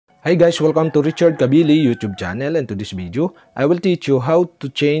Hi guys, welcome to Richard Cabile YouTube channel, and to this video, I will teach you how to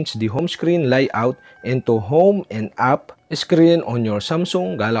change the home screen layout into home and app screen on your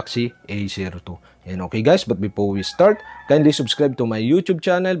Samsung Galaxy A02. And okay guys, but before we start, kindly subscribe to my YouTube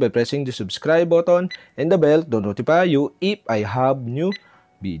channel by pressing the subscribe button and the bell to notify you if I have new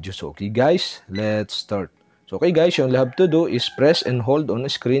videos. Okay guys, let's start. So okay guys, all you have to do is press and hold on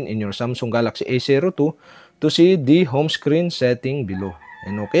screen in your Samsung Galaxy A02 to see the home screen setting below.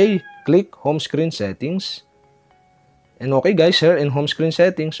 And okay, click home screen settings. And okay guys, here in home screen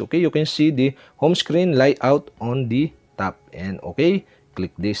settings, okay, you can see the home screen layout on the top. And okay, click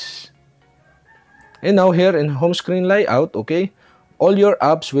this. And now here in home screen layout, okay, all your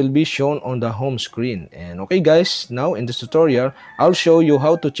apps will be shown on the home screen. And okay guys, now in this tutorial, I'll show you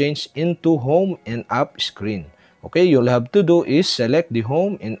how to change into home and app screen. Okay, you'll have to do is select the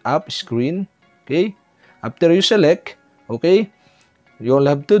home and app screen. Okay, after you select, okay, all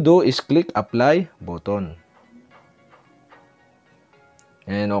you have to do is click apply button.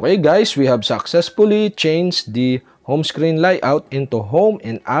 And okay guys, we have successfully changed the home screen layout into home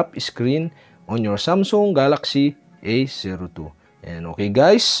and app screen on your Samsung Galaxy A02. And okay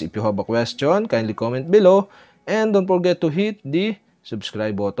guys, if you have a question, kindly comment below. And don't forget to hit the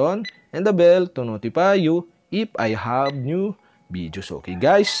subscribe button and the bell to notify you if I have new videos. Okay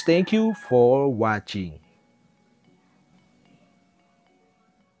guys, thank you for watching.